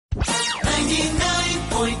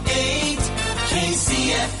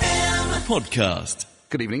podcast.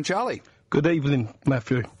 Good evening, Charlie. Good evening,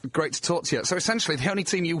 Matthew. Great to talk to you. So essentially, the only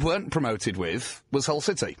team you weren't promoted with was Hull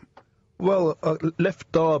City. Well, I left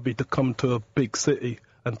Derby to come to a big city,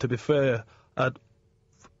 and to be fair, I had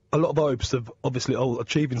a lot of hopes of obviously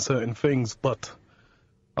achieving certain things, but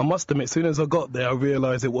I must admit, as soon as I got there, I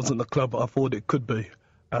realised it wasn't the club I thought it could be.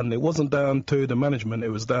 And it wasn't down to the management, it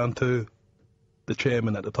was down to the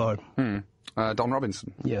chairman at the time. Don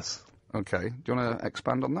Robinson? Yes. OK. Do you want to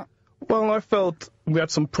expand on that? Well, I felt we had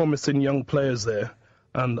some promising young players there,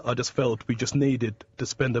 and I just felt we just needed to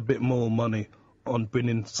spend a bit more money on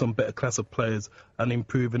bringing some better class of players and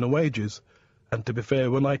improving the wages. And to be fair,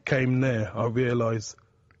 when I came there, I realised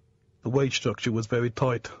the wage structure was very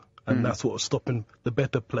tight, and that's what was stopping the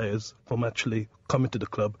better players from actually coming to the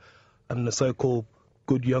club. And the so-called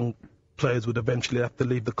good young players would eventually have to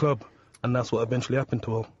leave the club. And that's what eventually happened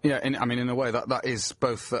to Hull. Yeah, in a way, that is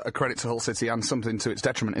both a credit to Hull City and something to its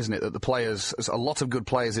detriment, isn't it? That the players, a lot of good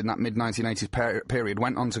players in that mid-1980s period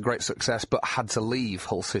went on to great success, but had to leave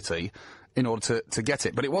Hull City in order to get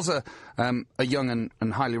it. But it was a young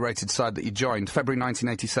and highly rated side that you joined, February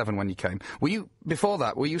 1987 when you came. Before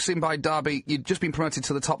that, were you seen by Derby, you'd just been promoted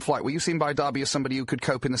to the top flight, were you seen by Derby as somebody who could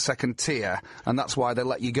cope in the second tier, and that's why they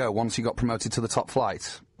let you go once you got promoted to the top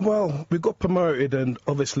flight? Well, we got promoted, and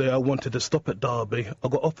obviously I wanted to stop at Derby. I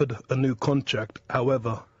got offered a new contract,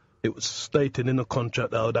 however, it was stated in the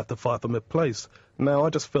contract that I would have to fight for my place. Now, I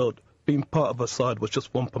just felt being part of a side was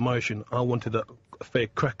just one promotion. I wanted a fair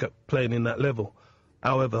crack at playing in that level.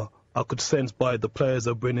 However, I could sense by the players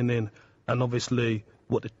they're bringing in, and obviously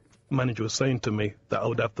what the manager was saying to me, that I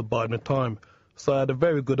would have to bide my time. So I had a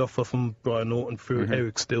very good offer from Brian Norton through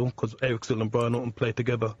Eric Still, because Eric Still and Brian Norton played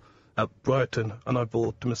together at Brighton, and I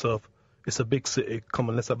thought to myself, it's a big city, come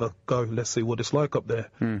on, let's have a go, let's see what it's like up there.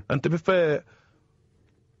 And to be fair,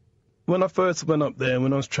 when I first went up there,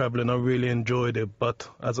 when I was travelling, I really enjoyed it, but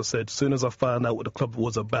as I said, as soon as I found out what the club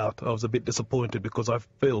was about, I was a bit disappointed, because I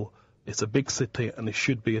feel it's a big city and it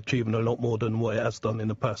should be achieving a lot more than what it has done in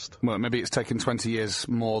the past. Well, maybe it's taken 20 years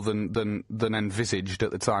more than envisaged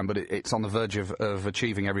at the time, but it's on the verge of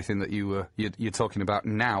achieving everything that you're talking about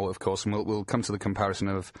now, of course, and we'll come to the comparison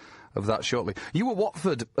of that shortly. You were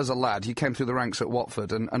Watford as a lad. You came through the ranks at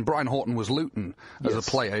Watford, and Brian Horton was Luton as a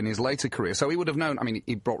player in his later career. So he would have known. I mean,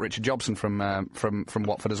 he brought Richard Jobson from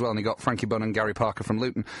Watford as well, and he got Frankie Bunn and Gary Parker from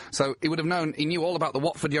Luton. So he would have known. He knew all about the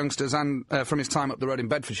Watford youngsters and from his time up the road in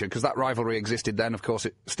Bedfordshire, because that rivalry existed then. Of course,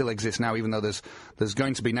 it still exists now, even though there's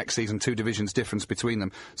going to be next season 2 divisions difference between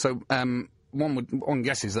them. So. One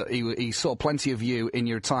guesses that he saw plenty of you in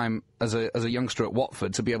your time as a youngster at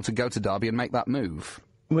Watford to be able to go to Derby and make that move.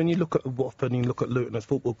 When you look at Watford and you look at Luton as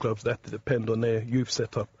football clubs, they have to depend on their youth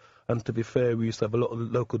setup. And to be fair, we used to have a lot of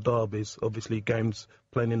local derbies, obviously games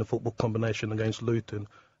playing in a football combination against Luton.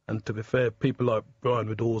 And to be fair, people like Brian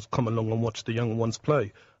would always come along and watch the young ones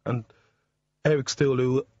play. And Eric Steele,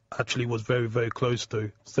 who actually was very, very close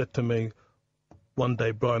to, said to me, one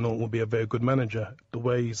day Brian Norton will be a very good manager. The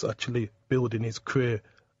way he's actually building his career,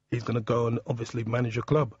 he's going to go and obviously manage a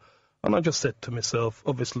club. And I just said to myself,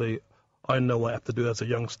 obviously, I know what I have to do as a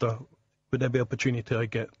youngster. With every opportunity I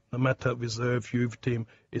get, no matter reserve, youth team,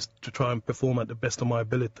 is to try and perform at the best of my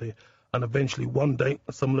ability. And eventually, one day,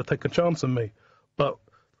 someone will take a chance on me. But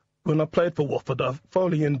when I played for Watford, I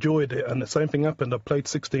thoroughly enjoyed it. And the same thing happened. I played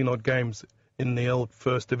 16-odd games in the old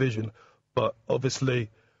First Division. But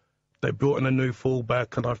obviously, they brought in a new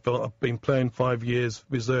full-back, and I felt I've been playing 5 years,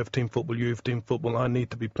 reserve team football, youth team football. I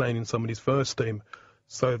need to be playing in somebody's first team.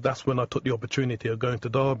 So that's when I took the opportunity of going to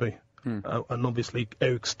Derby. And obviously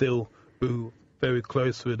Eric Still, who very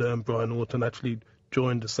close with Brian Norton, actually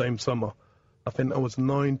joined the same summer. I think that was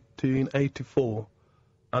 1984.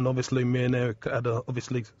 And obviously me and Eric had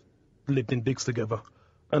obviously lived in digs together.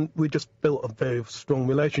 And we just built a very strong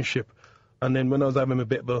relationship. And then when I was having a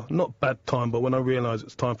bit of a, not bad time, but when I realised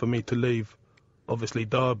it's time for me to leave, obviously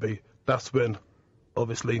Derby, that's when,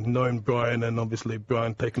 obviously knowing Brian and obviously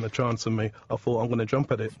Brian taking a chance on me, I thought I'm going to jump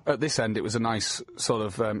at it. At this end, it was a nice sort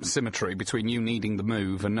of symmetry between you needing the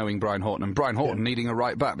move and knowing Brian Horton, and Brian Horton needing a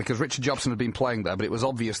right back, because Richard Jobson had been playing there, but it was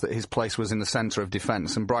obvious that his place was in the centre of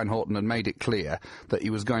defence, and Brian Horton had made it clear that he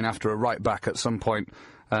was going after a right back at some point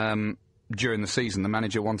during the season. The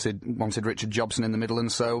manager wanted Richard Jobson in the middle, and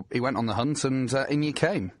so he went on the hunt, and in you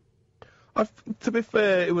came. To be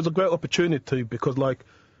fair, it was a great opportunity, because, like,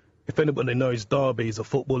 if anybody knows, Derby is a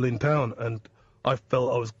footballing town, and I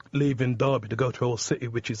felt I was leaving Derby to go to Hull City,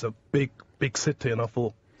 which is a big, big city, and I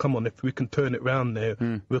thought, come on, if we can turn it round there,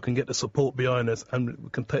 we can get the support behind us, and we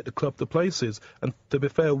can take the club to places. And to be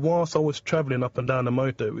fair, whilst I was travelling up and down the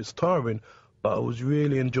motor, it was tiring, but I was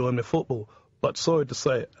really enjoying the football. But sorry to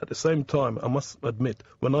say, at the same time, I must admit,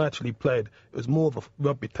 when I actually played, it was more of a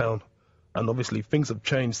rugby town. And obviously things have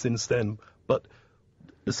changed since then. But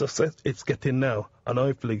the success it's getting now, and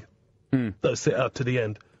hopefully they'll sit out to the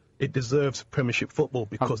end, it deserves Premiership football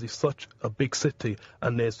because it's such a big city,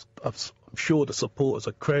 and I'm sure the supporters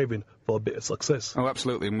are craving for a bit of success. Oh,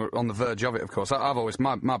 absolutely, and we're on the verge of it, of course. I've always,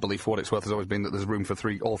 my belief, for what it's worth, has always been that there's room for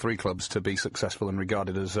all three clubs to be successful and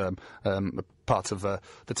regarded as part of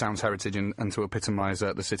the town's heritage and to epitomise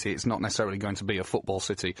the city. It's not necessarily going to be a football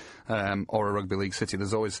city or a rugby league city.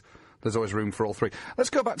 There's always room for all three. Let's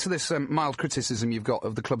go back to this mild criticism you've got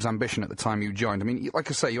of the club's ambition at the time you joined. I mean, like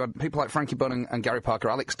I say, you had people like Frankie Bunn and Gary Parker,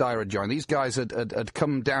 Alex Dyer had joined. These guys had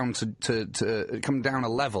come down come down a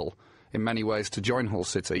level in many ways to join Hull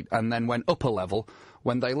City, and then went up a level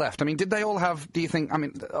when they left. I mean, did they all have, do you think, I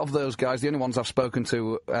mean, of those guys, the only ones I've spoken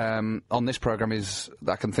to on this programme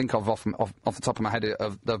that I can think of off the top of my head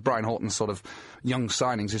of Brian Horton's sort of young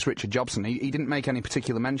signings is Richard Jobson. He didn't make any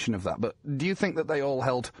particular mention of that, but do you think that they all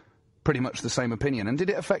held pretty much the same opinion? And did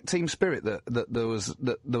it affect team spirit that there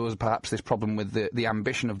was perhaps this problem with the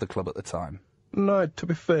ambition of the club at the time? No, to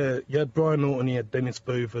be fair, you had Brian Horton, you had Dennis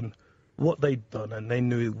Booth, and what they'd done, and they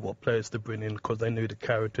knew what players to bring in because they knew the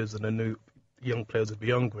characters and they knew young players would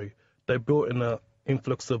be hungry. They brought in an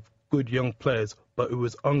influx of good young players, but who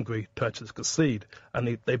was hungry to actually succeed.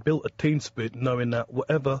 And they built a team spirit knowing that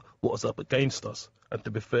whatever was up against us, and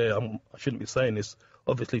to be fair, I shouldn't be saying this,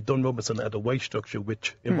 obviously Don Robinson had a wage structure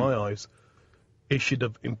which, in my eyes, he should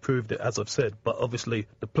have improved it, as I've said. But obviously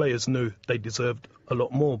the players knew they deserved a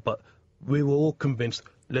lot more, but we were all convinced,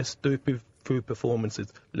 let's do it through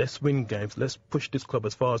performances, let's win games, let's push this club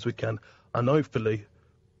as far as we can, and hopefully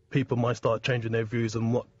people might start changing their views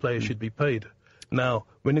on what players should be paid. Now,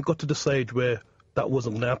 when it got to the stage where that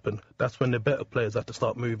wasn't going to happen, that's when the better players had to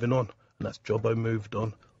start moving on, and that's Jobbo moved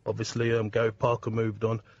on, obviously Gary Parker moved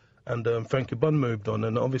on, and Frankie Bunn moved on,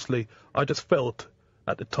 and obviously I just felt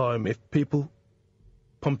at the time if people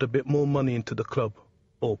pumped a bit more money into the club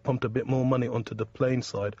or pumped a bit more money onto the playing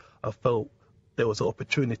side, I felt there was an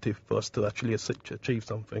opportunity for us to actually achieve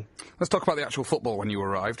something. Let's talk about the actual football when you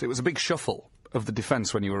arrived. It was a big shuffle of the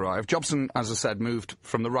defence when you arrived. Jobson, as I said, moved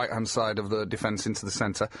from the right-hand side of the defence into the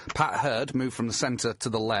centre. Pat Hurd moved from the centre to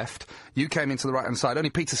the left. You came into the right-hand side. Only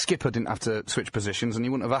Peter Skipper didn't have to switch positions, and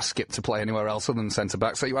you wouldn't have asked Skip to play anywhere else other than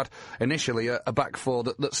centre-back. So you had initially a back four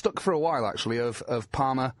that stuck for a while, actually, of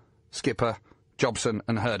Palmer, Skipper, Jobson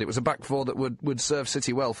and Hurd. It was a back four that would serve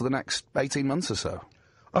City well for the next 18 months or so.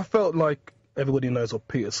 I felt like everybody knows what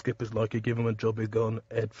Peter Skipper's like. You give him a job, he'd go on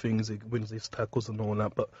head things, he wins his tackles and all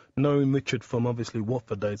that. But knowing Richard from obviously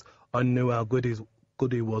Watford days, I knew how good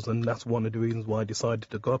he was, and that's one of the reasons why I decided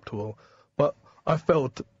to go up to Hull. But I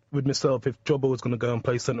felt with myself, if Jobbo was going to go and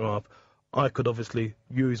play centre-half, I could obviously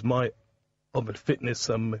use my fitness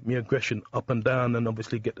and my aggression up and down and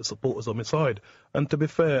obviously get the supporters on my side. And to be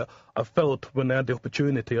fair, I felt when I had the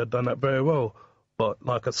opportunity, I'd done that very well. But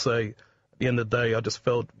like I say, the end of the day, I just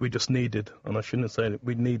felt we just needed, and I shouldn't say it,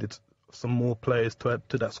 we needed some more players to add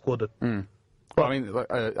to that squad. Well, I mean,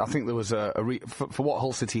 I think there was for what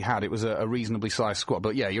Hull City had, it was a reasonably sized squad.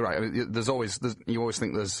 But yeah, you're right. I mean, you always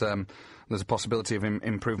think there's a possibility of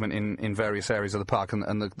improvement in various areas of the park,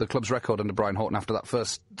 and the club's record under Brian Horton after that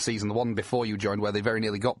first season, the one before you joined, where they very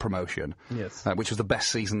nearly got promotion, yes, which was the best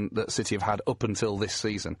season that City have had up until this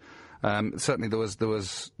season. Certainly, there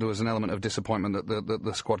was an element of disappointment that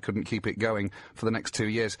the squad couldn't keep it going for the next 2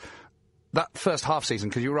 years. That first half season,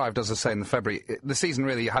 because you arrived, as I say, in February, the season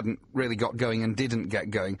really hadn't really got going and didn't get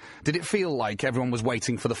going. Did it feel like everyone was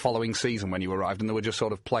waiting for the following season when you arrived, and they were just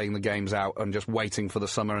sort of playing the games out and just waiting for the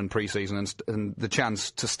summer and pre-season and the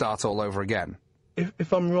chance to start all over again?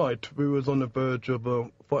 If I'm right, we was on the verge of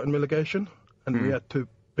fighting relegation, and we had to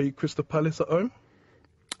beat Crystal Palace at home.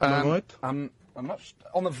 Am I right? I'm not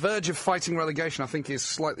on the verge of fighting relegation. I think is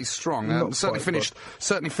slightly strong.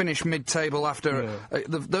 Certainly finished mid-table after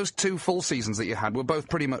those two full seasons that you had were both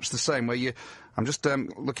pretty much the same. Where I'm just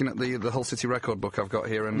looking at the Hull City record book I've got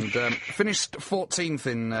here, and finished 14th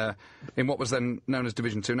in what was then known as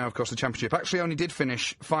Division 2. Now, of course, the Championship. Actually, only did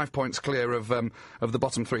finish 5 points clear of the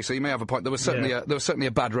bottom three. So you may have a point. There was certainly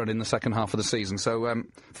a bad run in the second half of the season. So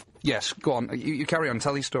yes, go on. You carry on.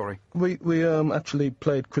 Tell your story. We actually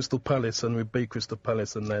played Crystal Palace, and we beat Crystal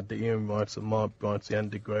Palace, and they had the Ian Wrights and Mark Wrights, the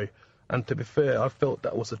Andy Gray. And to be fair, I felt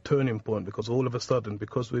that was a turning point, because all of a sudden,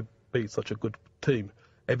 because we beat such a good team,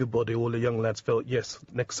 everybody, all the young lads felt, yes,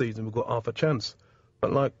 next season we've got half a chance.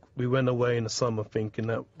 But like, we went away in the summer thinking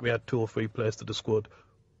that we had 2 or 3 players to the squad,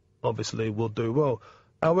 obviously we'll do well.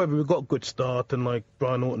 However, we got a good start, and like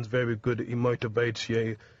Brian Horton's very good, he motivates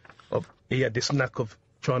you. He had this knack of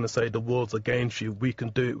trying to say the world's against you, we can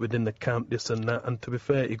do it within the camp, this and that. And to be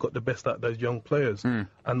fair, he got the best out of those young players. And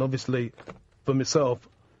obviously, for myself,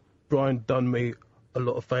 Brian done me a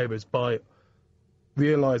lot of favours by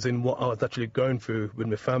realising what I was actually going through with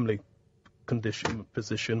my family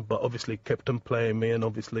position, but obviously kept on playing me and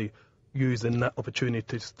obviously using that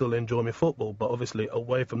opportunity to still enjoy my football. But obviously,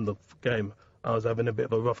 away from the game, I was having a bit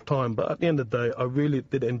of a rough time. But at the end of the day, I really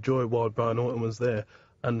did enjoy while Brian Horton was there.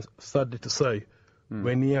 And sadly to say,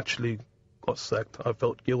 when he actually got sacked, I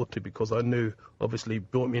felt guilty because I knew, obviously, he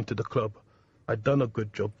brought me into the club. I'd done a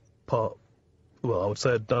good job, I would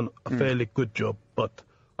say I'd done a fairly good job, but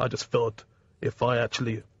I just felt if I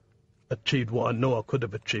actually achieved what I know I could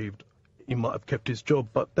have achieved, he might have kept his job.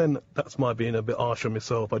 But then that's my being a bit harsh on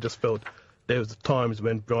myself. I just felt there was times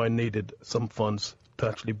when Brian needed some funds to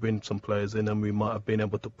actually bring some players in, and we might have been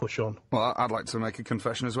able to push on. Well, I'd like to make a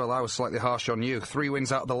confession as well. I was slightly harsh on you. 3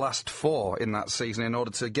 wins out of the last 4 in that season in order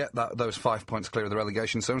to get those 5 points clear of the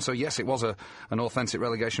relegation zone. So, yes, it was an authentic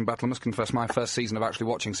relegation battle. I must confess, my first season of actually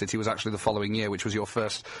watching City was actually the following year, which was your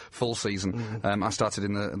first full season. I started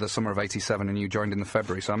in the summer of '87 and you joined in the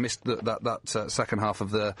February, so I missed that second half of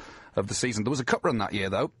the season. There was a cup run that year,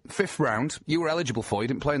 though. 5th round. You were eligible for. You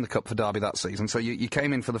didn't play in the cup for Derby that season, so you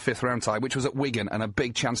came in for the 5th round tie, which was at Wigan, and a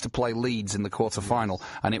big chance to play Leeds in the quarter-final,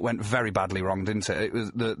 and it went very badly wrong, didn't it?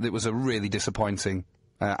 It was a really disappointing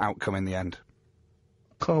outcome in the end.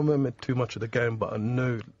 Can't remember too much of the game, but I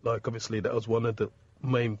knew, obviously, that was one of the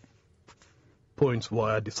main points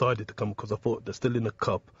why I decided to come, because I thought they're still in the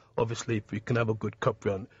cup. Obviously, if we can have a good cup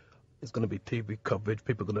run, it's going to be TV coverage,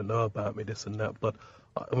 people are going to know about me, this and that. But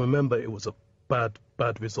I remember it was a bad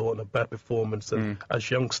result and a bad performance. And as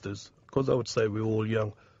youngsters, because I would say we're all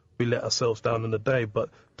young, we let ourselves down in the day. But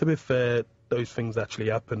to be fair, those things actually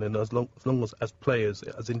happen. And as long as players,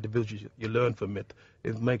 as individuals, you learn from it,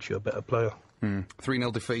 it makes you a better player.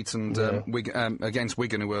 3-0 defeat and against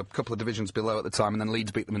Wigan, who were a couple of divisions below at the time, and then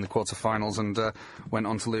Leeds beat them in the quarter-finals and went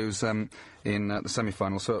on to lose in the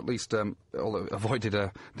semi-finals. So at least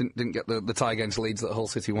avoided didn't get the tie against Leeds that Hull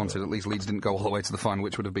City wanted. At least Leeds didn't go all the way to the final,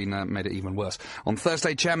 which would have been made it even worse. On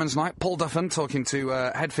Thursday, Chairman's Night, Paul Duffin talking to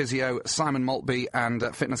head physio Simon Maltby and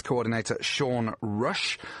fitness coordinator Sean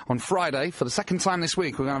Rush. On Friday, for the second time this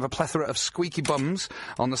week, we're going to have a plethora of squeaky bums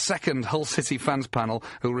on the second Hull City fans panel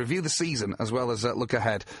who'll review the season as well as look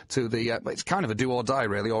ahead to the... it's kind of a do-or-die,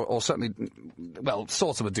 really, or certainly, well,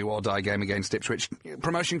 sort of a do-or-die game against Ipswich.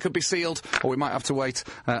 Promotion could be sealed, or we might have to wait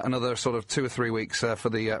another sort of 2 or 3 weeks for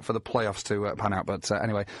the playoffs to pan out. But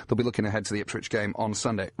anyway, they'll be looking ahead to the Ipswich game on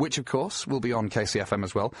Sunday, which, of course, will be on KCFM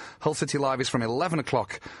as well. Hull City Live is from 11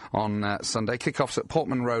 o'clock on Sunday. Kick-offs at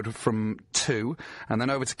Portman Road from 2, and then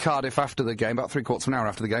over to Cardiff after the game, about 3/4 of an hour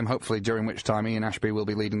after the game, hopefully, during which time Ian Ashby will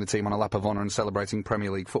be leading the team on a lap of honour and celebrating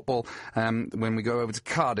Premier League football. When we go over to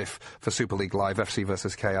Cardiff for Super League Live, FC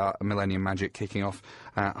versus KR, Millennium Magic kicking off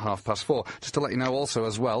at 4:30. Just to let you know also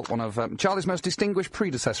as well, one of Charlie's most distinguished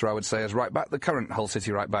predecessor, I would say, as right back, the current Hull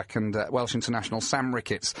City right back, and Welsh international Sam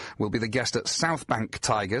Ricketts will be the guest at Southbank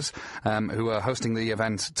Tigers, who are hosting the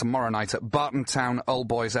event tomorrow night at Barton Town Old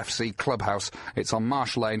Boys FC Clubhouse. It's on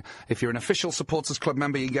Marsh Lane. If you're an official Supporters Club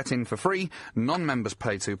member, you get in for free. Non-members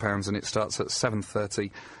pay £2, and it starts at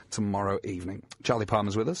 7:30 tomorrow evening. Charlie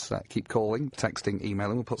Palmer's with us. Keep calling, texting,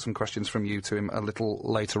 emailing. We'll put some questions from you to him a little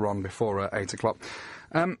later on before 8 o'clock.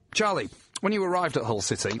 Charlie, when you arrived at Hull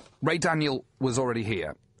City, Ray Daniel was already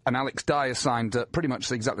here, and Alex Dyer signed at pretty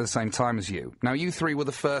much exactly the same time as you. Now, you three were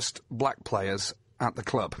the first black players at the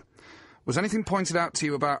club. Was anything pointed out to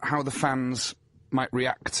you about how the fans might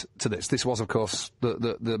react to this? This was, of course,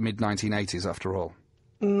 the mid-1980s, after all.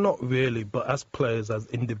 Not really, but as players, as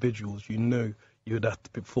individuals, you knew you'd have to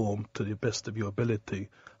perform to the best of your ability,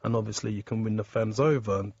 and obviously you can win the fans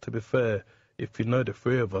over. And to be fair, if you know the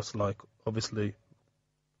three of us, obviously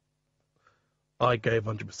I gave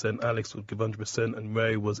 100%, Alex would give 100%, and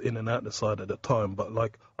Ray was in and out the side at the time. But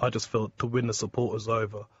I just felt to win the supporters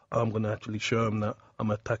over, I'm going to actually show them that I'm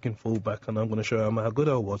attacking fullback, and I'm going to show them how good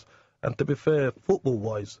I was. And to be fair,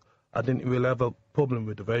 football-wise, I didn't really have a problem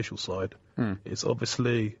with the racial side. It's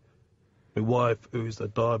obviously my wife, who's a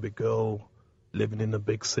Derby girl, living in a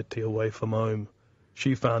big city away from home.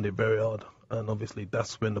 She found it very hard, and obviously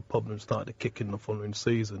that's when the problems started to kick in the following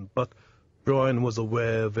season. But Brian was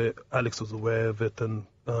aware of it, Alex was aware of it, and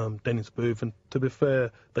Dennis Booth, and to be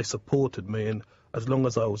fair, they supported me, and as long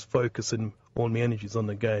as I was focusing all my energies on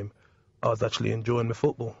the game, I was actually enjoying the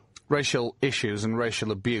football. Racial issues and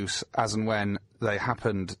racial abuse, as and when they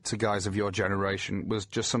happened to guys of your generation, was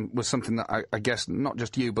something that I guess not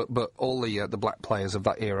just you, but all the black players of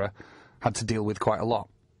that era had to deal with quite a lot.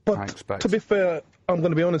 But I expect. To be fair, I'm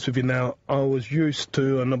going to be honest with you now. I was used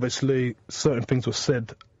to, and obviously certain things were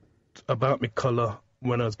said about me colour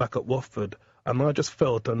when I was back at Watford, and I just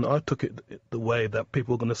felt, and I took it the way that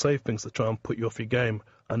people were going to say things to try and put you off your game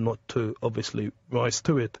and not to obviously rise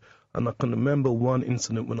to it. And I can remember one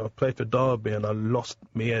incident when I played for Derby and I lost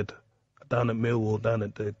my head down at Millwall, down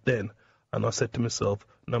at the Den, and I said to myself,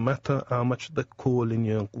 no matter how much they're calling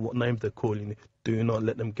you, what names they're calling you, do not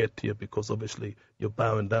let them get to you, because obviously you're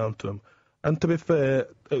bowing down to them. And to be fair,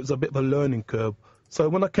 it was a bit of a learning curve. So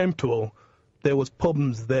when I came to Hull, there was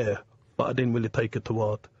problems there, but I didn't really take it to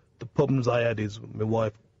heart. The problems I had is my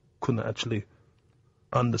wife couldn't actually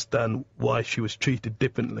understand why she was treated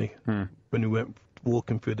differently when we went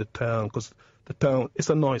walking through the town, because the town, it's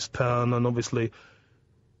a nice town, and obviously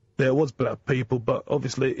there was black people, but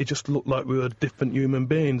obviously it just looked like we were different human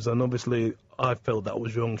beings, and obviously I felt that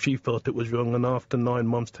was wrong, she felt it was wrong, and after 9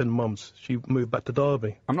 months, 10 months, she moved back to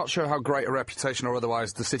Derby. I'm not sure how great a reputation or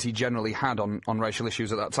otherwise the city generally had on racial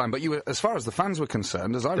issues at that time, but you were, as far as the fans were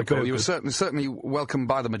concerned, as I recall, you were certainly welcomed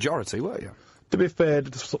by the majority, weren't you? To be fair,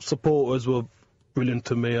 the supporters were brilliant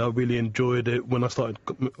to me. I really enjoyed it. When I started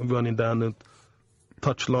running down the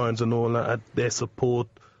touch lines and all that, I had their support,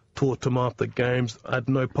 taught them after games. I had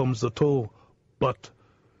no problems at all, but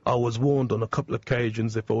I was warned on a couple of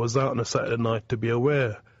occasions if I was out on a Saturday night to be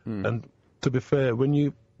aware. And to be fair, when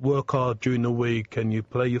you work hard during the week and you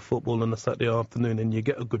play your football on a Saturday afternoon and you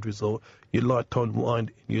get a good result, you like to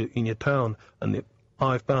unwind in your town. And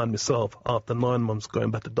I found myself, after 9 months, going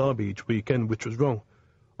back to Derby each weekend, which was wrong.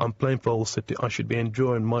 I'm playing for Hull City. I should be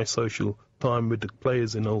enjoying my social time with the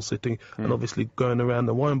players in Hull City and obviously going around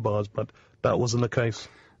the wine bars, but that wasn't the case.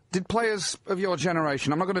 Did players of your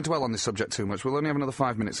generation, I'm not going to dwell on this subject too much, we'll only have another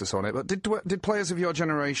 5 minutes or so on it, but did players of your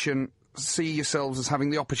generation see yourselves as having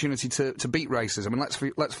the opportunity to beat racism?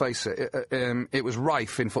 And let's face it, it was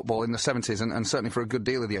rife in football in the 70s and certainly for a good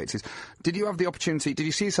deal of the 80s. Did you have the opportunity, did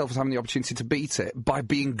you see yourself as having the opportunity to beat it by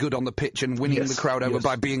being good on the pitch and winning the crowd over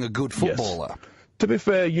by being a good footballer? Yes. To be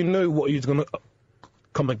fair, you knew what you was going to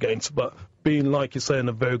come against, but being, like you're saying,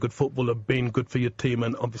 a very good footballer, being good for your team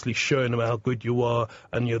and obviously showing them how good you are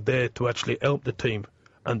and you're there to actually help the team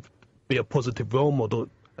and be a positive role model.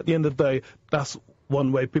 At the end of the day, that's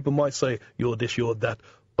one way. People might say, you're this, you're that,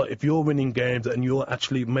 but if you're winning games and you're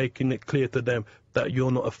actually making it clear to them that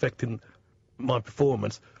you're not affecting my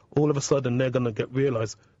performance, all of a sudden they're going to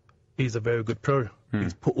realise he's a very good pro.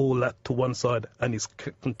 He's put all that to one side and he's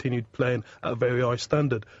continued playing at a very high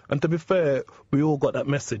standard. And to be fair, we all got that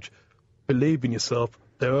message. Believe in yourself.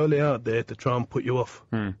 They're only out there to try and put you off.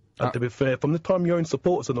 And to be fair, from the time your own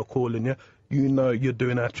supporters are not calling you, you know you're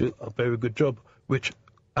doing actually a very good job, which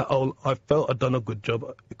at all, I felt I'd done a good job.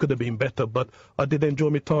 It could have been better, but I did enjoy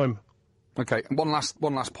my time. OK, one last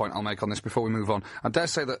point I'll make on this before we move on. I dare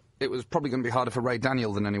say that it was probably going to be harder for Ray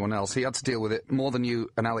Daniel than anyone else. He had to deal with it more than you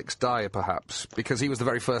and Alex Dyer, perhaps, because he was the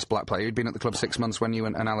very first black player. He'd been at the club 6 months when you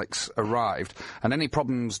and Alex arrived, and any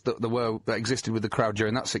problems that existed with the crowd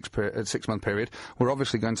during that 6 month period were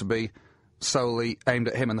obviously going to be solely aimed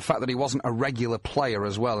at him, and the fact that he wasn't a regular player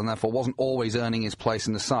as well, and therefore wasn't always earning his place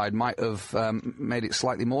in the side, might have made it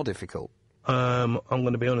slightly more difficult. I'm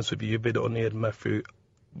going to be honest with you, you've hit it on the head, Matthew.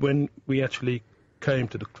 When we actually came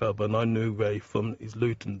to the club, and I knew Ray from his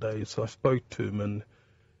Luton days, so I spoke to him, and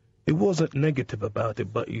he wasn't negative about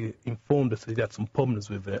it, but he informed us that he had some problems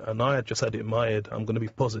with it, and I had just had it in my head, I'm going to be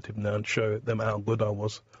positive now and show them how good I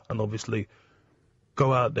was, and obviously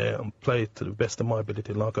go out there and play to the best of my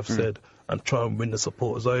ability, like I've said, and try and win the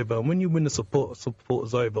supporters over. And when you win the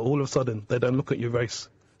supporters over, all of a sudden, they don't look at your race,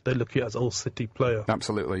 they look at you as an Hull City player.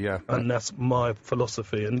 Absolutely, yeah. And that's my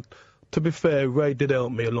philosophy, and to be fair, Ray did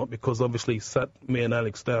help me a lot because obviously he sat me and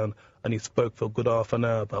Alex down and he spoke for a good half an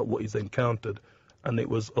hour about what he's encountered. And it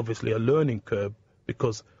was obviously a learning curve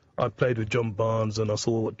because I played with John Barnes and I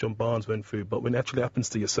saw what John Barnes went through. But when it actually happens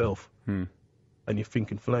to yourself and you're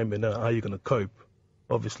thinking, flaming now, how are you going to cope?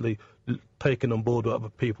 Obviously, taking on board with other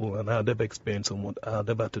people and how they've experienced and how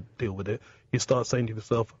they've had to deal with it, you start saying to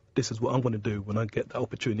yourself, this is what I'm going to do when I get the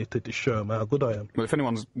opportunity to show them how good I am. Well, if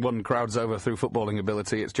anyone's won crowds over through footballing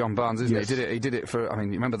ability, it's John Barnes, isn't he? He did it for, I mean,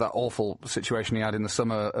 you remember that awful situation he had in the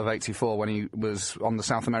summer of '84 when he was on the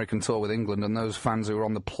South American tour with England, and those fans who were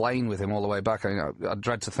on the plane with him all the way back, I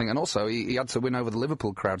dread to think. And also, he had to win over the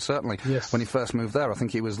Liverpool crowd, certainly, when he first moved there. I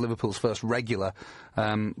think he was Liverpool's first regular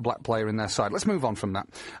black player in their side. Let's move on from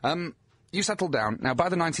that. You settled down. Now, by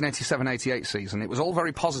the 1987-88 season, it was all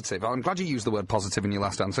very positive. I'm glad you used the word positive in your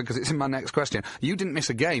last answer, because it's in my next question. You didn't miss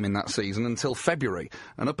a game in that season until February,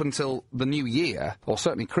 and up until the new year, or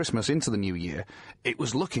certainly Christmas into the new year, it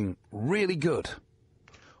was looking really good.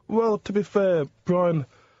 Well, to be fair, Brian,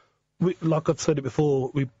 like I've said it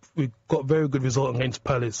before, we got a very good result against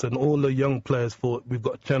Palace, and all the young players thought we've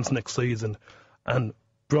got a chance next season. And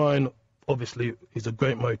Brian, obviously, is a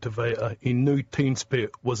great motivator. He knew team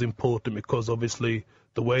spirit was important because, obviously,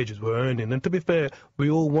 the wages were earning. And to be fair, we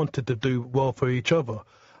all wanted to do well for each other.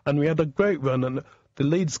 And we had a great run. And the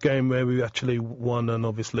Leeds game where we actually won, and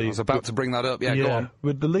obviously... I was about to bring that up. Yeah, go on.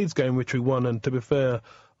 With the Leeds game which we won, and to be fair,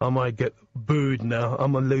 I might get booed now.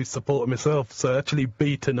 I'm a Leeds supporter myself, so actually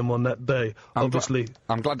beating them on that day, obviously...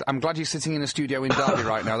 I'm glad you're sitting in a studio in Derby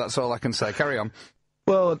right now. That's all I can say. Carry on.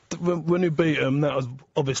 Well, when we beat them, that was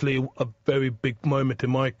obviously a very big moment in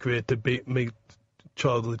my career to beat me,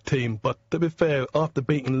 childhood team. But to be fair, after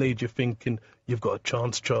beating Leeds, you're thinking, you've got a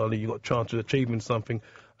chance, Charlie, you've got a chance of achieving something.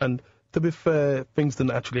 And to be fair, things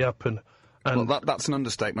didn't actually happen. And well, that's an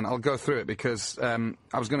understatement. I'll go through it because I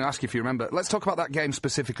was going to ask you if you remember. Let's talk about that game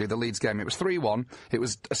specifically, the Leeds game. It was 3-1. It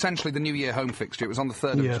was essentially the New Year home fixture. It was on the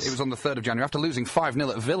 3rd. Yes. It was on the 3rd of January after losing 5-0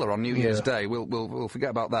 at Villa on New Year's Day. We'll forget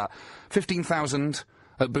about that. 15,000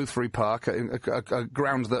 at Boothbury Park, a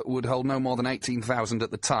ground that would hold no more than 18,000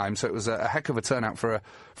 at the time. So it was a heck of a turnout for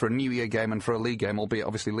a New Year game and for a league game, albeit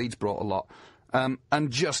obviously Leeds brought a lot. And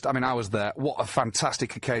I was there. What a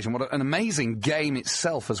fantastic occasion! What an amazing game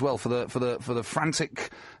itself as well for the frantic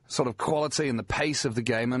sort of quality and the pace of the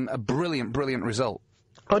game, and a brilliant result.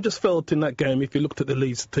 I just felt in that game, if you looked at the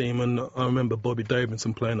Leeds team, and I remember Bobby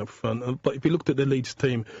Davidson playing up front, but if you looked at the Leeds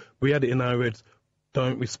team, we had it in our heads,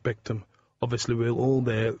 don't respect them. Obviously, we're all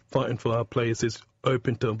there fighting for our places,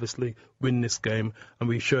 open to obviously win this game, and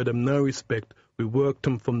we showed them no respect. We worked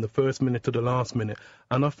them from the first minute to the last minute,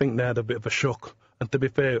 and I think they had a bit of a shock. And to be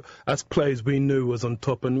fair, as players, we knew was on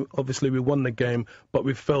top, and obviously we won the game, but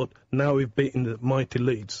we felt now we've beaten the mighty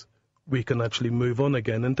Leeds, we can actually move on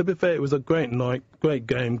again. And to be fair, it was a great night, great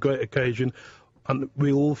game, great occasion, and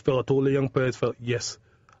we all felt, all the young players felt, yes,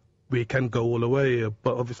 we can go all the way here,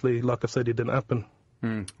 but obviously, like I said, it didn't happen.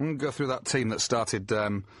 We'll go through that team that started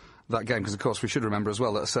that game, because of course we should remember as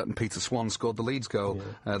well that a certain Peter Swan scored the Leeds goal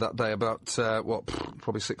that day, about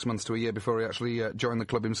probably 6 months to a year before he actually joined the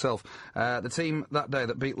club himself. The team that day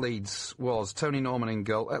that beat Leeds was Tony Norman in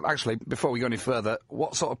goal. Actually, before we go any further,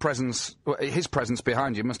 what sort of presence, his presence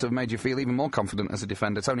behind you must have made you feel even more confident as a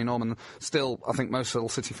defender? Tony Norman, still, I think most Hull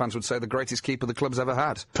City fans would say, the greatest keeper the club's ever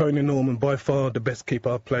had. Tony Norman, by far the best keeper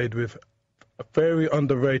I've played with. Very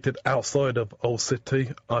underrated outside of Hull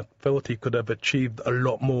City. I felt he could have achieved a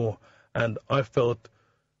lot more, and I felt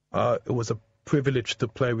it was a privilege to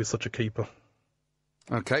play with such a keeper.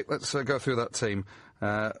 OK, let's go through that team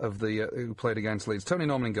of the who played against Leeds. Tony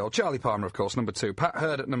Norman in goal. Charlie Palmer, of course, number 2. Pat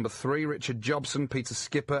Hurd at number 3. Richard Jobson, Peter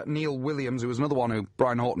Skipper. Neil Williams, who was another one who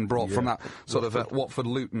Brian Horton brought from that sort of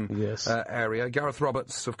Watford-Luton area. Gareth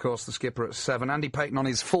Roberts, of course, the skipper at 7. Andy Payton on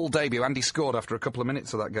his full debut. Andy scored after a couple of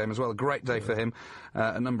minutes of that game as well. A great day for him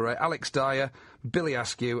at number 8. Alex Dyer, Billy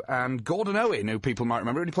Askew, and Gordon Owen, who people might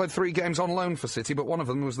remember. He only played 3 games on loan for City, but one of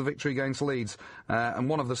them was the victory against Leeds. And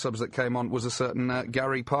one of the subs that came on was a certain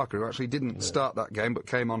Gary Parker, who actually didn't start that game, but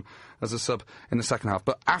came on as a sub in the second half.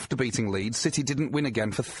 But after beating Leeds, City didn't win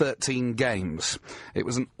again for 13 games. It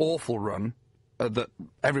was an awful run that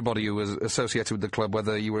everybody who was associated with the club,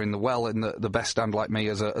 whether you were in the well, in the best stand like me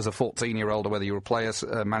as a 14-year-old, or whether you were a player,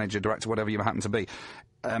 manager, director, whatever you happen to be,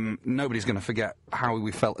 nobody's going to forget how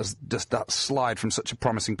we felt as just that slide from such a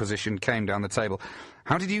promising position came down the table.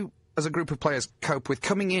 How did you, as a group of players, cope with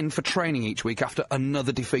coming in for training each week after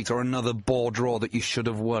another defeat or another bore draw that you should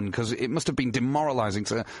have won? Because it must have been demoralising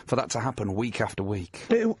for that to happen week after week.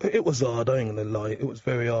 It was hard, I ain't going to lie. It was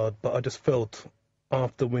very hard, but I just felt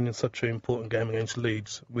after winning such an important game against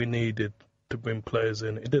Leeds, we needed to bring players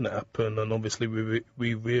in. It didn't happen, and obviously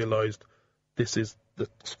we realised this is the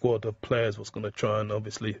squad of players was going to try and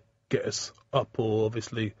obviously get us up, or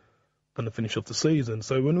obviously going to finish off the season.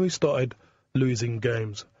 So when we started losing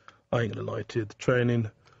games, I ain't going to lie to you, the training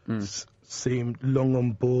seemed long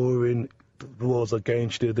and boring, the wars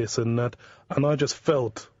against you, this and that, and I just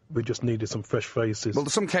felt we just needed some fresh faces. Well,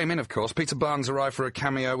 some came in, of course. Peter Barnes arrived for a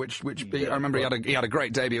cameo, which I remember he had a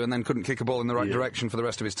great debut and then couldn't kick a ball in the right direction for the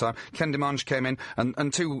rest of his time. Ken Demange came in,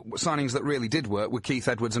 and 2 signings that really did work were Keith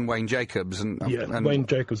Edwards and Wayne Jacobs. And Wayne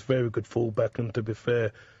Jacobs, very good fullback, and to be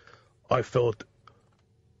fair, I felt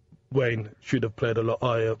Wayne should have played a lot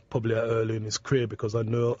higher, probably early in his career, because I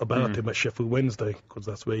knew about him at Sheffield Wednesday, because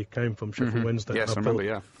that's where he came from, Sheffield Wednesday. Yes, I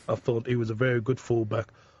remember, I thought he was a very good fullback.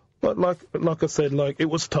 But like I said, it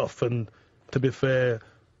was tough, and to be fair,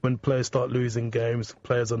 when players start losing games,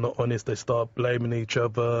 players are not honest, they start blaming each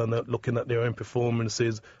other and looking at their own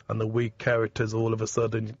performances and the weak characters all of a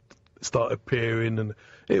sudden. start appearing, and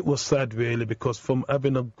it was sad really, because from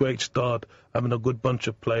having a great start, having a good bunch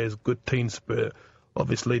of players, good team spirit,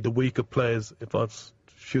 obviously the weaker players, if I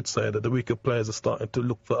should say that, the weaker players are starting to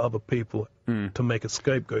look for other people to make us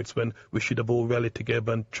scapegoats, when we should have all rallied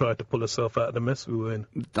together and tried to pull ourselves out of the mess we were in.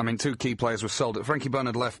 I mean, 2 key players were sold. Frankie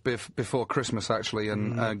Byrne left before Christmas, actually,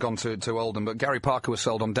 and gone to Oldham, but Gary Parker was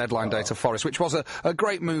sold on deadline day to Forest, which was a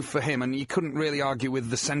great move for him, and you couldn't really argue with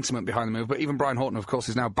the sentiment behind the move. But even Brian Horton, of course,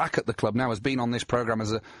 is now back at the club, now has been on this programme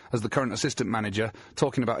as the current assistant manager,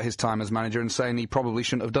 talking about his time as manager and saying he probably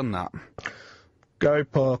shouldn't have done that. Gary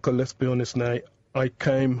Parker, let's be honest now, I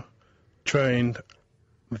came, trained,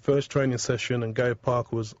 my first training session, and Gary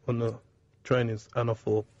Parker was on the trainings, and I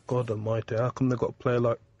thought, God almighty, how come they got a player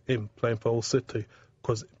like him playing for Hull City?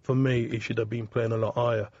 Because for me, he should have been playing a lot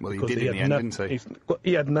higher. Well, he did in the end, didn't he?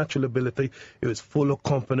 He had natural ability, he was full of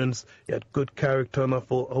confidence, he had good character, and I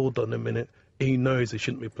thought, hold on a minute, he knows he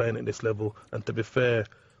shouldn't be playing at this level. And to be fair,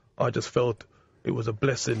 I just felt it was a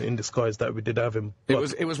blessing in disguise that we did have him.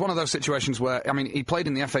 It was one of those situations where, I mean, he played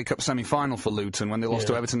in the FA Cup semi-final for Luton when they lost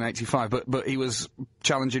to Everton in '85, but he was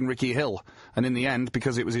challenging Ricky Hill, and in the end,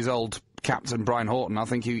 because it was his old captain Brian Horton, I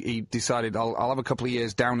think he decided I'll have a couple of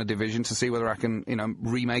years down a division to see whether I can,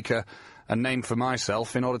 remake a name for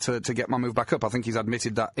myself in order to get my move back up. I think he's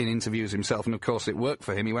admitted that in interviews himself, and of course it worked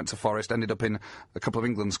for him. He went to Forest, ended up in a couple of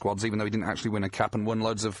England squads, even though he didn't actually win a cap, and won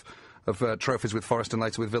loads of trophies with Forest and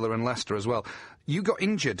later with Villa and Leicester as well. You got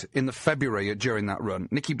injured in the February during that run.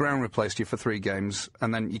 Nicky Brown replaced you for 3 games,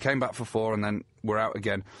 and then you came back for 4, and then were out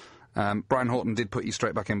again. Brian Horton did put you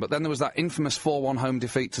straight back in, but then there was that infamous 4-1 home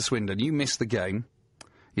defeat to Swindon. You missed the game.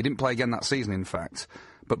 You didn't play again that season, in fact.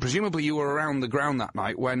 But presumably you were around the ground that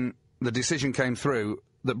night when the decision came through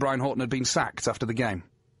that Brian Horton had been sacked after the game.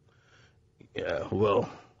 Yeah, well,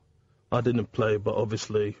 I didn't play, but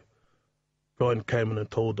obviously Brian came in and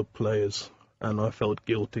told the players, and I felt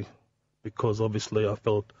guilty, because obviously I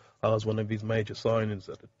felt I was one of his major signings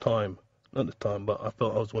at the time. Not the time, but I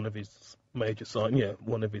felt I was one of his major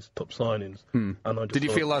one of his top signings. And I just Did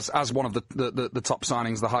you feel as one of the top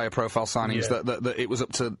signings, the higher profile signings, that it was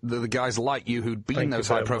up to the guys like you who'd been those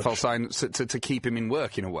high profile signings to keep him in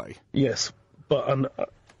work in a way? Yes, but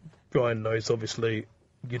Brian knows, obviously,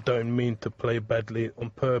 you don't mean to play badly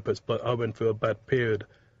on purpose, but I went through a bad period.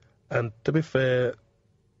 And to be fair,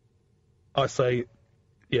 I say,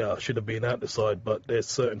 I should have been out the side, but there's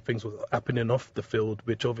certain things were happening off the field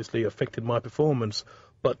which obviously affected my performance.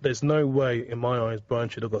 But there's no way, in my eyes, Brian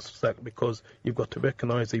should have got sacked, because you've got to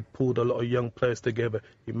recognise he pulled a lot of young players together.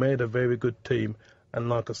 He made a very good team, and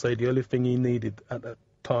like I say, the only thing he needed at that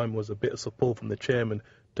time was a bit of support from the chairman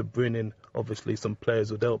to bring in, obviously, some players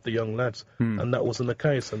who'd help the young lads, and that wasn't the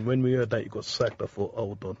case. And when we heard that he got sacked, I thought,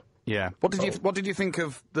 hold on. Yeah. What did you think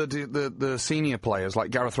of the senior players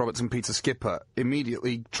like Gareth Roberts and Peter Skipper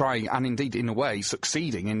immediately trying, and indeed in a way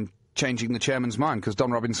succeeding in changing the chairman's mind? Because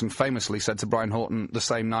Don Robinson famously said to Brian Horton the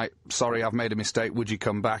same night, "Sorry, I've made a mistake, would you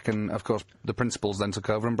come back?" And of course the principals then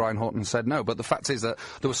took over and Brian Horton said no. But the fact is that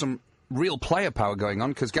there was some real player power going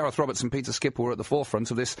on, because Gareth Roberts and Peter Skipper were at the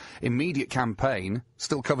forefront of this immediate campaign,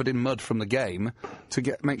 still covered in mud from the game,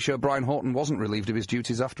 to make sure Brian Horton wasn't relieved of his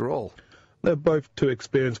duties after all. They're both 2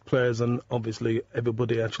 experienced players, and obviously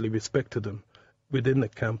everybody actually respected them within the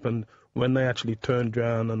camp. And when they actually turned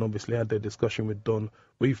around and obviously had their discussion with Don,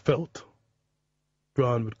 we felt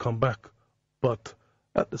Brian would come back. But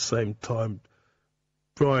at the same time,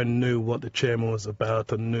 Brian knew what the chairman was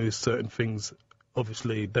about and knew certain things.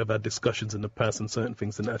 Obviously, they've had discussions in the past and certain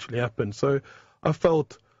things didn't actually happen. So I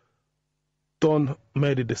felt Don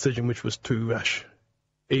made a decision which was too rash.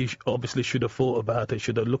 He obviously should have thought about it,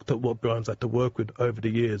 should have looked at what Brian's had to work with over the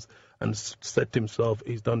years and said to himself,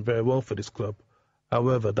 he's done very well for this club.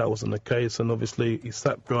 However, that wasn't the case, and obviously he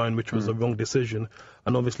sacked Brian, which was a wrong decision,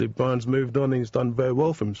 and obviously Brian's moved on and he's done very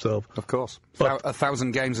well for himself. Of course. But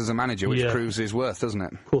 1,000 games as a manager, which proves his worth, doesn't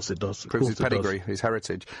it? Of course it does. Proves his pedigree, his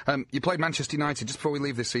heritage. You played Manchester United, just before we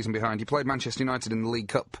leave this season behind, you played Manchester United in the League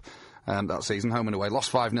Cup that season, home and away, lost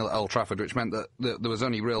 5-0 at Old Trafford, which meant that there was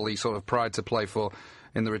only really sort of pride to play for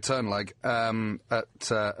in the return leg at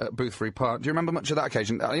Boothbury Park. Do you remember much of that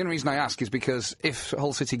occasion? The only reason I ask is because if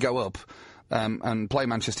Hull City go up and play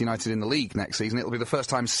Manchester United in the league next season, it'll be the first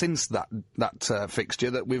time since that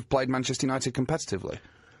fixture that we've played Manchester United competitively.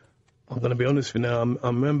 I'm going to be honest with you now, I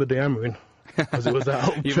remember the hammering. As it was at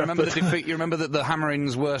Old You remember the defeat? You remember that the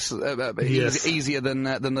hammerings were easier than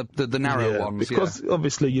the narrow ones? Because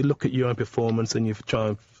obviously you look at your own performance and you try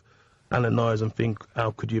and analyse and think,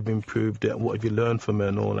 how could you have improved it, what have you learned from it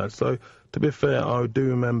and all that. So, to be fair, I do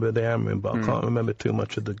remember the hammering, but I can't remember too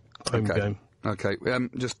much of the home game. OK.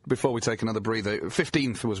 Just before we take another breather,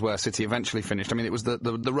 15th was where City eventually finished. I mean, it was the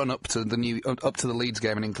run up to the Leeds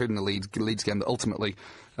game, and including the Leeds game, that ultimately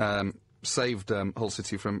saved Hull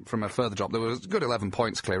City from a further drop. There was a good 11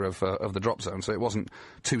 points clear of the drop zone, so it wasn't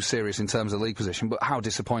too serious in terms of league position. But how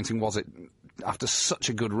disappointing was it after such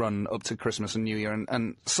a good run up to Christmas and New Year,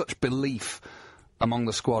 and such belief among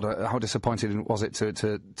the squad? How disappointing was it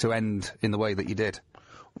to end in the way that you did?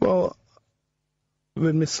 Well,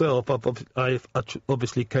 with myself, I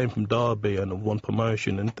obviously came from Derby and won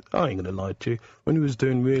promotion, and I ain't going to lie to you, when he was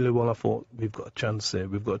doing really well, I thought, we've got a chance here,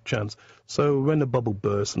 we've got a chance. So when the bubble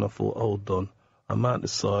burst, and I thought, hold on, I'm out the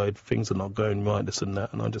side, things are not going right, this and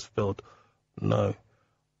that, and I just felt, no,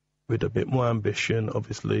 with a bit more ambition,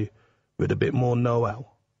 obviously, with a bit more know-how,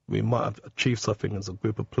 we might have achieved something as a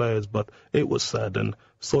group of players. But it was sad, and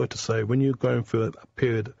sorry to say, when you're going through a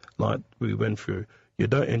period like we went through, you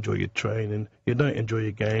don't enjoy your training, you don't enjoy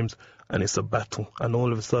your games, and it's a battle. And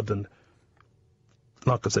all of a sudden,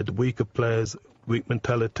 like I said, the weaker players, weak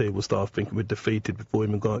mentality will start thinking we're defeated before we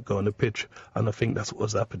even go on the pitch, and I think that's what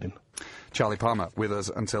was happening. Charlie Palmer with us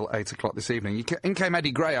until 8 o'clock this evening. In came Eddie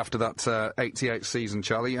Gray after that 88 season,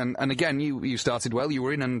 Charlie, and again, you started well, you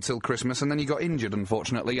were in until Christmas, and then you got injured,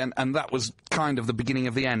 unfortunately, and that was kind of the beginning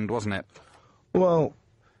of the end, wasn't it? Well,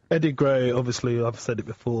 Eddie Gray, obviously, I've said it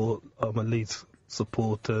before, I'm a Leeds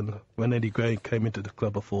supporter, and when Eddie Gray came into the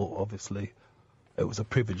club, I thought, obviously, it was a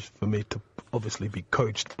privilege for me to obviously be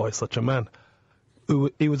coached by such a man.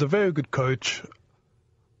 He was a very good coach.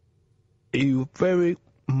 He was very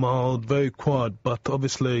mild, very quiet, but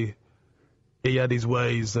obviously he had his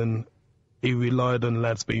ways, and he relied on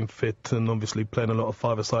lads being fit and obviously playing a lot of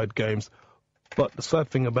five-a-side games. But the sad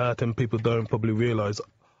thing about him, people don't probably realise,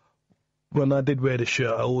 when I did wear the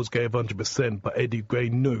shirt, I always gave 100%, but Eddie Gray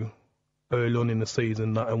knew early on in the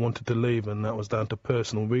season that I wanted to leave, and that was down to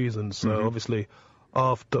personal reasons. So obviously,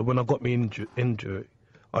 when I got me injured,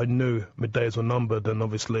 I knew my days were numbered, and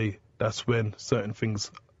obviously that's when certain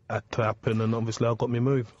things had to happen, and obviously I got me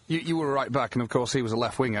moved. You were right back, and of course he was a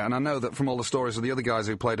left winger, and I know that from all the stories of the other guys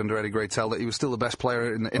who played under Eddie Gray tell that he was still the best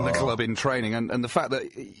player in the club in training, and the fact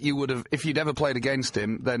that you would have, if you'd ever played against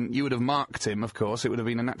him, then you would have marked him, of course. It would have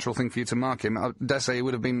been a natural thing for you to mark him. I dare say it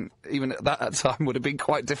would have been, even at that time, would have been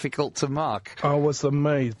quite difficult to mark. I was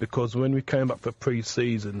amazed, because when we came back for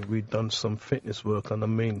pre-season, we'd done some fitness work, and I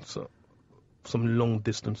mean, some long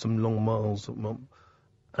distance, some long miles,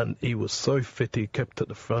 and he was so fit, he kept at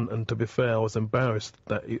the front, and to be fair, I was embarrassed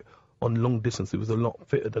that on long distance he was a lot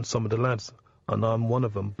fitter than some of the lads, and I'm one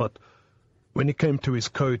of them. But when it came to his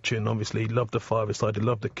coaching, obviously he loved the five-a-side, he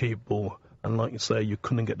loved the keep ball, and like you say, you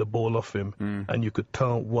couldn't get the ball off him, and you could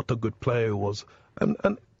tell what a good player he was. And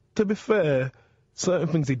to be fair, certain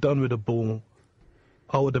things he'd done with the ball,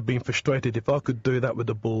 I would have been frustrated if I could do that with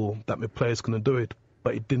the ball, that my players couldn't do it.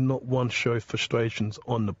 But he did not want to show frustrations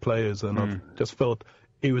on the players, and I just felt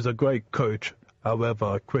he was a great coach. However,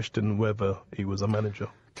 I question whether he was a manager.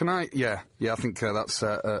 Can I? Yeah, I think that's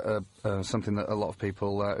something that a lot of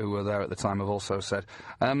people who were there at the time have also said.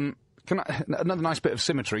 Another nice bit of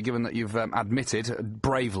symmetry, given that you've admitted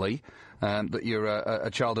bravely that you're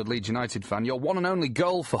a childhood Leeds United fan. Your one and only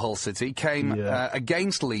goal for Hull City came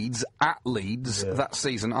against Leeds, at Leeds, that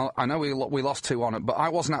season. I know we lost 2-1, but I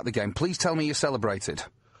wasn't at the game. Please tell me you celebrated.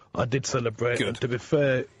 I did celebrate, Good. And to be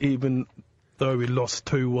fair, even though we lost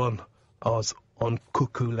 2-1, I was on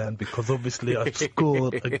cuckoo land, because obviously I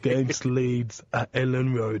scored against Leeds at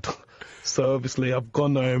Ellen Road. So obviously I've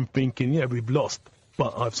gone home thinking, yeah, we've lost,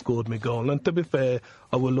 but I've scored my goal. And to be fair,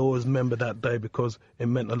 I will always remember that day, because it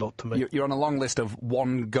meant a lot to me. You're on a long list of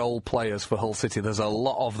one-goal players for Hull City. There's a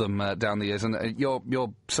lot of them down the years, and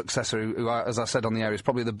your successor, who as I said on the air, is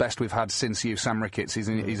probably the best we've had since you, Sam Ricketts. He's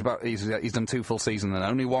done 2 full seasons and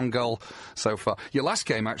only 1 goal so far. Your last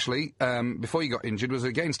game, actually, before you got injured, was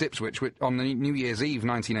against Ipswich on the New Year's Eve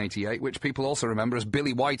 1988, which people also remember as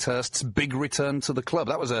Billy Whitehurst's big return to the club.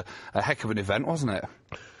 That was a heck of an event, wasn't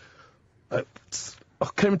it? I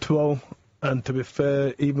came to Hull, and to be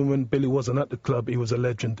fair, even when Billy wasn't at the club, he was a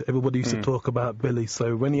legend. Everybody used to talk about Billy,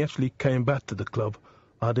 so when he actually came back to the club,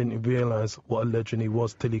 I didn't realise what a legend he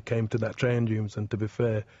was till he came to that change rooms, and to be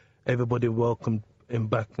fair, everybody welcomed him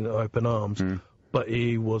back in open arms, but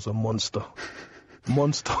he was a monster.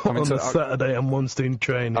 Monster on Saturday and monster in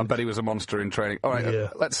training. I bet he was a monster in training. All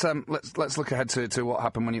right, let's look ahead to what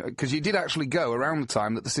happened when because you did actually go around the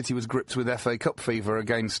time that the City was gripped with FA Cup fever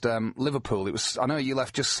against Liverpool. I know you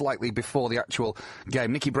left just slightly before the actual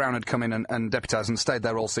game. Nicky Brown had come in and deputised and stayed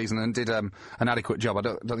there all season and did an adequate job. I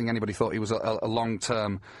don't think anybody thought he was a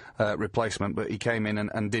long-term replacement, but he came in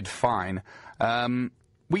and did fine.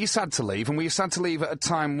 Were you sad to leave? And were you sad to leave at a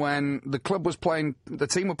time when the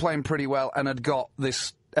team were playing pretty well and had got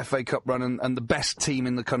this FA Cup run and the best team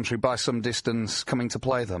in the country by some distance coming to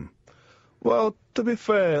play them? Well, to be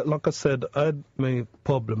fair, like I said, I had many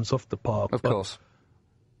problems off the park. Of course.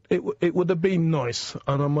 It would have been nice,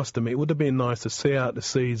 and I must admit, it would have been nice to see out the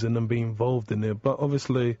season and be involved in it. But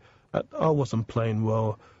obviously, I wasn't playing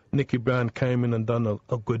well. Nicky Brown came in and done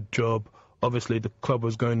a good job. Obviously, the club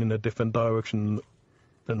was going in a different direction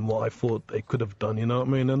than what I thought they could have done, you know what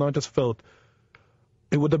I mean? And I just felt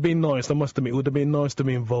it would have been nice, I must admit, it would have been nice to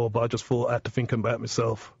be involved, but I just thought I had to think about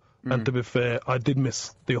myself. And to be fair, I did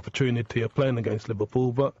miss the opportunity of playing against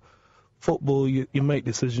Liverpool, but football, you make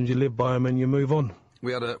decisions, you live by them, and you move on.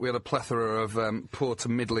 We had a plethora of poor to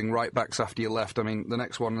middling right-backs after you left. I mean, the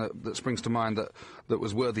next one that springs to mind that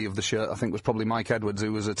was worthy of the shirt, I think, was probably Mike Edwards,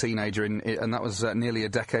 who was a teenager, and that was nearly a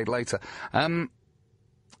decade later.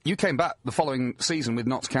 You came back the following season with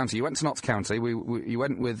Notts County. You went to Notts County. You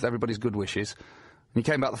went with everybody's good wishes. You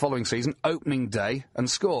came back the following season, opening day, and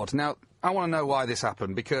scored. Now, I want to know why this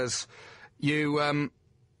happened, because you...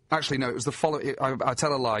 Actually, no, it was the following... I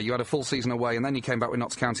tell a lie. You had a full season away, and then you came back with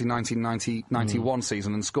Notts County 1990-91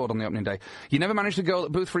 season and scored on the opening day. You never managed to goal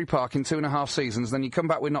at Boothbury Park in 2.5 seasons, then you come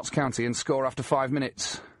back with Notts County and score after 5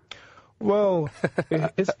 minutes. Well,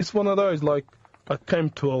 it's one of those, like, I came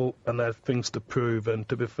to all and had things to prove, and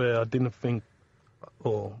to be fair, I didn't think,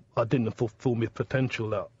 or I didn't fulfill my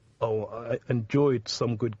potential. I enjoyed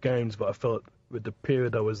some good games, but I felt with the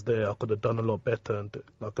period I was there, I could have done a lot better, and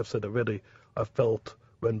like I've said already, I felt...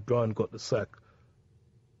 when Brian got the sack,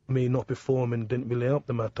 me not performing didn't really help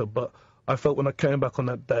the matter. But I felt when I came back on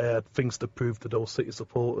that day, I had things to prove to those City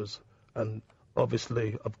supporters. And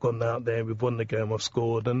obviously, I've gone out there, we've won the game, I've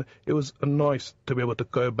scored. And it was nice to be able to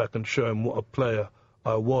go back and show them what a player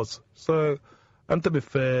I was. So, and to be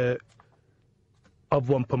fair, I've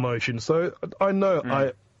won promotion. So I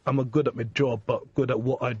know I'm good at my job, but good at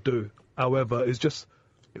what I do. However, it's just,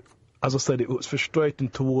 as I said, it was frustrating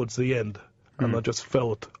towards the end. And I just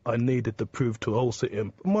felt I needed to prove to Hull City,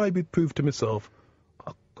 and maybe prove to myself,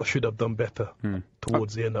 I should have done better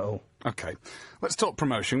towards the end of all. OK. Let's talk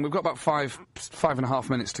promotion. We've got about 5.5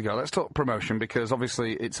 minutes to go. Let's talk promotion, because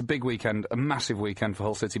obviously it's a big weekend, a massive weekend for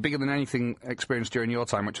Hull City, bigger than anything experienced during your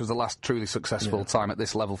time, which was the last truly successful time at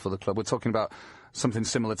this level for the club. We're talking about something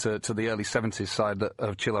similar to the early 70s side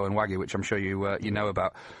of Chilo and Waggy, which I'm sure you know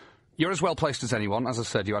about. You're as well placed as anyone. As I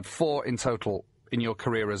said, you had 4 in total in your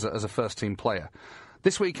career as a first-team player.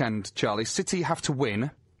 This weekend, Charlie, City have to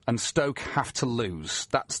win and Stoke have to lose.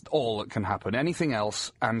 That's all that can happen. Anything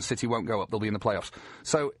else, and City won't go up. They'll be in the playoffs.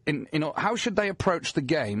 So, how should they approach the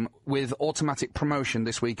game with automatic promotion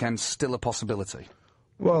this weekend still a possibility?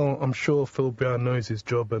 Well, I'm sure Phil Brown knows his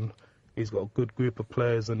job, and he's got a good group of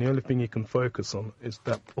players, and the only thing he can focus on is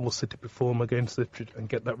that all City perform against Ipswich and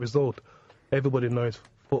get that result. Everybody knows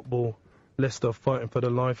football. Leicester fighting for their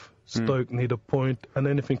life, Stoke need a point, and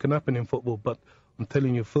anything can happen in football. But I'm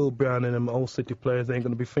telling you, Phil Brown and them Hull City players ain't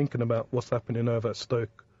going to be thinking about what's happening over at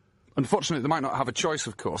Stoke. Unfortunately, they might not have a choice,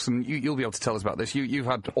 of course, and you'll be able to tell us about this. You've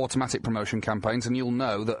had automatic promotion campaigns, and you'll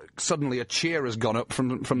know that suddenly a cheer has gone up from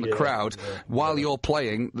the crowd while you're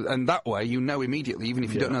playing, and that way you know immediately, even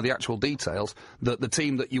if you don't know the actual details, that the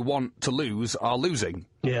team that you want to lose are losing.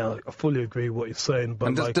 Yeah, I fully agree with what you're saying.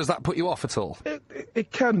 But and does that put you off at all?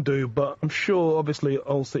 It can do, but I'm sure, obviously,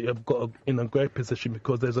 Hull City have got in a great position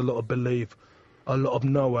because there's a lot of belief, a lot of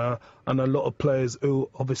know-how, and a lot of players who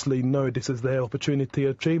obviously know this is their opportunity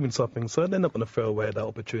of achieving something, so they're not going to throw away that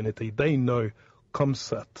opportunity. They know come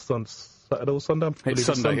Saturday or Sunday? It's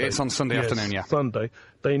Sunday. It's on Sunday afternoon, yeah. Sunday.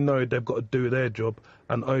 They know they've got to do their job,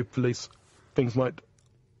 and hopefully things might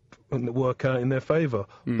work out in their favour.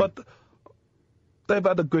 But they've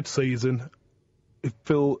had a good season. If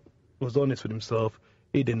Phil was honest with himself,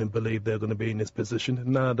 he didn't believe they were going to be in this position.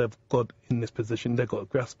 Now they've got in this position, they've got to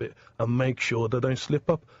grasp it and make sure they don't slip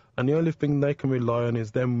up. And the only thing they can rely on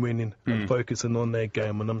is them winning and focusing on their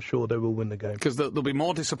game, and I'm sure they will win the game. Because there'll be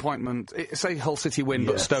more disappointment. Say Hull City win,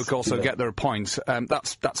 but Stoke also get their points.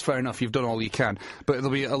 That's fair enough, you've done all you can. But there'll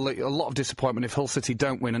be a lot of disappointment if Hull City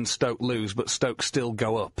don't win and Stoke lose, but Stoke still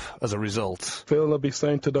go up as a result. Phil, I'll be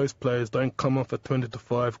saying to those players, don't come off at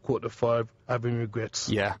 20-5, 4-5, having regrets.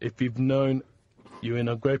 Yeah. If you've known you're in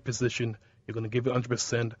a great position, you're going to give it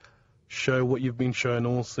 100%, show what you've been showing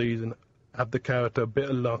all season, have the character, a bit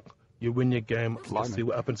of luck, you win your game, let's see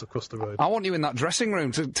what happens across the road. I want you in that dressing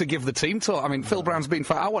room to give the team talk. I mean, Phil Brown's been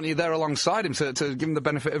I want you there alongside him to give him the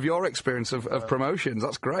benefit of your experience of promotions.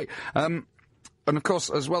 That's great. And of course,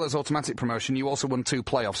 as well as automatic promotion, you also won 2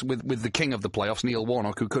 playoffs with the king of the playoffs, Neil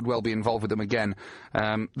Warnock, who could well be involved with them again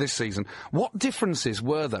this season. What differences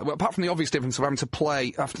were there? Well, apart from the obvious difference of having to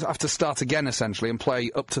play, have to start again essentially and play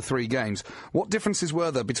up to 3 games, what differences were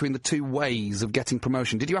there between the 2 ways of getting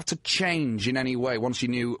promotion? Did you have to change in any way once you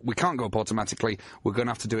knew we can't go up automatically, we're going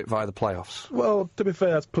to have to do it via the playoffs? Well, to be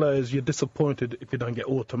fair, as players, you're disappointed if you don't get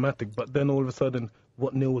automatic, but then all of a sudden,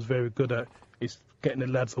 what Neil was very good at is getting the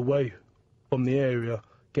lads away from the area,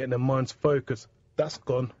 getting their minds focused. That's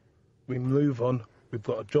gone. We move on. We've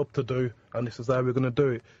got a job to do, and this is how we're going to do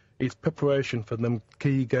it. His preparation for them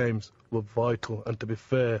key games were vital, and to be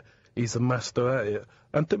fair, he's a master at it.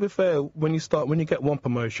 And to be fair, when you get one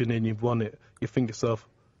promotion and you've won it, you think yourself,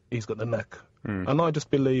 he's got the knack. And I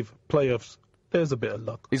just believe playoffs, there's a bit of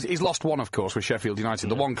luck. He's lost one, of course, with Sheffield United,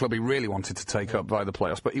 the one club he really wanted to take up via the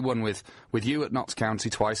playoffs, but he won with you at Notts County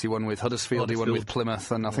twice, he won with Huddersfield, he won with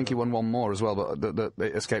Plymouth, and I think he won one more as well, but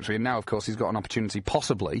it escapes me. And now, of course, he's got an opportunity,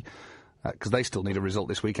 possibly, because they still need a result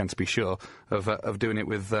this weekend to be sure, of doing it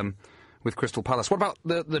with Crystal Palace. What about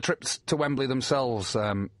the trips to Wembley themselves,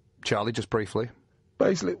 Charlie, just briefly?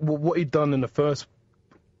 Basically, what he'd done in the first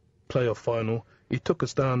playoff final, he took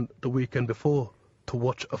us down the weekend before to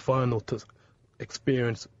watch a final, to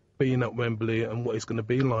experience being at Wembley and what it's going to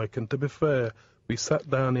be like. And to be fair, we sat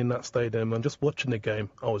down in that stadium and just watching the game,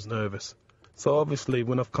 I was nervous. So obviously,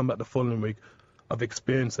 when I've come back the following week, I've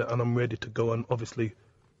experienced it and I'm ready to go and obviously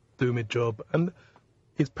do my job. And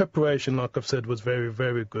his preparation, like I've said, was very,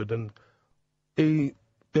 very good. And the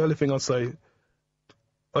only thing I'll say,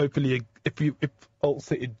 hopefully, if Hull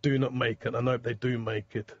City do not make it, and I hope they do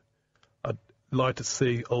make it, I'd like to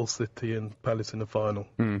see Hull City and Palace in the final,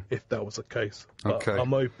 if that was the case. But okay.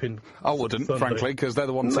 I'm hoping. I wouldn't, Sunday. frankly, because they're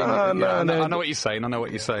the one team. I know what you're saying.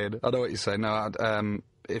 No,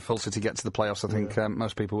 if Hull City get to the playoffs, I think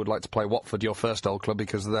most people would like to play Watford, your first old club,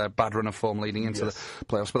 because of their bad run of form leading into the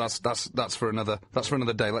playoffs. But that's for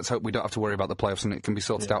another day. Let's hope we don't have to worry about the playoffs and it can be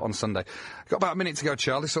sorted out on Sunday. Got about a minute to go,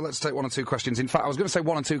 Charlie, so let's take 1 or 2 questions. In fact, I was going to say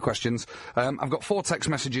 1 or 2 questions. I've got 4 text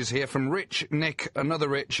messages here from Rich, Nick, another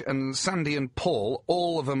Rich, and Sandy and Paul.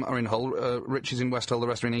 All of them are in Hull. Rich is in West Hull, the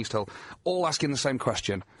rest are in East Hull. All asking the same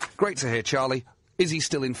question. Great to hear, Charlie. Is he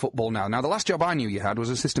still in football now? Now, the last job I knew you had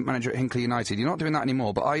was assistant manager at Hinckley United. You're not doing that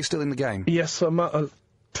anymore, but are you still in the game? Yes, I'm at a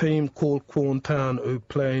team called Quorn Town who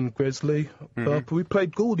play in Gresley. We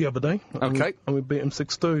played Gould the other day. Okay. And we beat them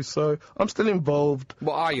 6-2, so I'm still involved.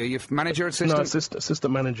 What are you? You're manager, assistant? No,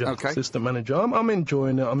 assistant manager. Okay. Assistant manager. I'm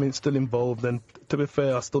enjoying it. I'm still involved, and to be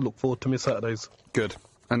fair, I still look forward to my Saturdays. Good.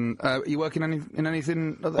 And are you working in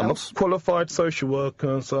anything else? I'm a qualified social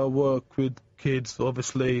worker, so I work with kids,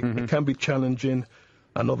 obviously. It can be challenging,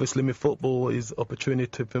 and obviously my football is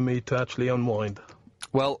opportunity for me to actually unwind.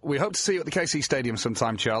 Well, we hope to see you at the KC Stadium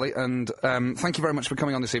sometime, Charlie, and thank you very much for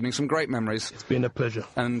coming on this evening. Some great memories. It's been a pleasure.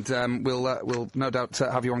 And we'll no doubt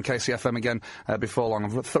have you on KCFM again before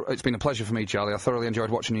long. It's been a pleasure for me, Charlie. I thoroughly enjoyed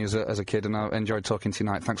watching you as a kid, and I enjoyed talking to you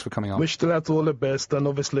tonight. Thanks for coming on. Wish the lads all the best, and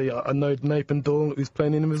obviously I know Nathan Dahl, who's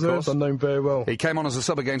playing in the reserves. I know him very well. He came on as a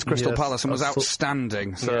sub against Crystal Palace and was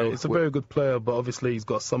outstanding. So he's a very good player, but obviously he's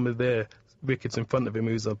got some of their wickets in front of him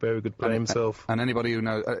who's a very good player himself. And anybody who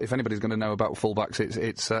knows, if anybody's going to know about fullbacks,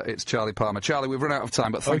 it's Charlie Palmer. Charlie, we've run out of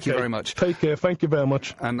time, but thank you very much. Take care. Thank you very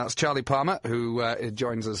much. And that's Charlie Palmer, who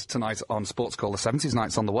joins us tonight on Sports Call. The 70s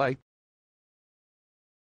night's on the way.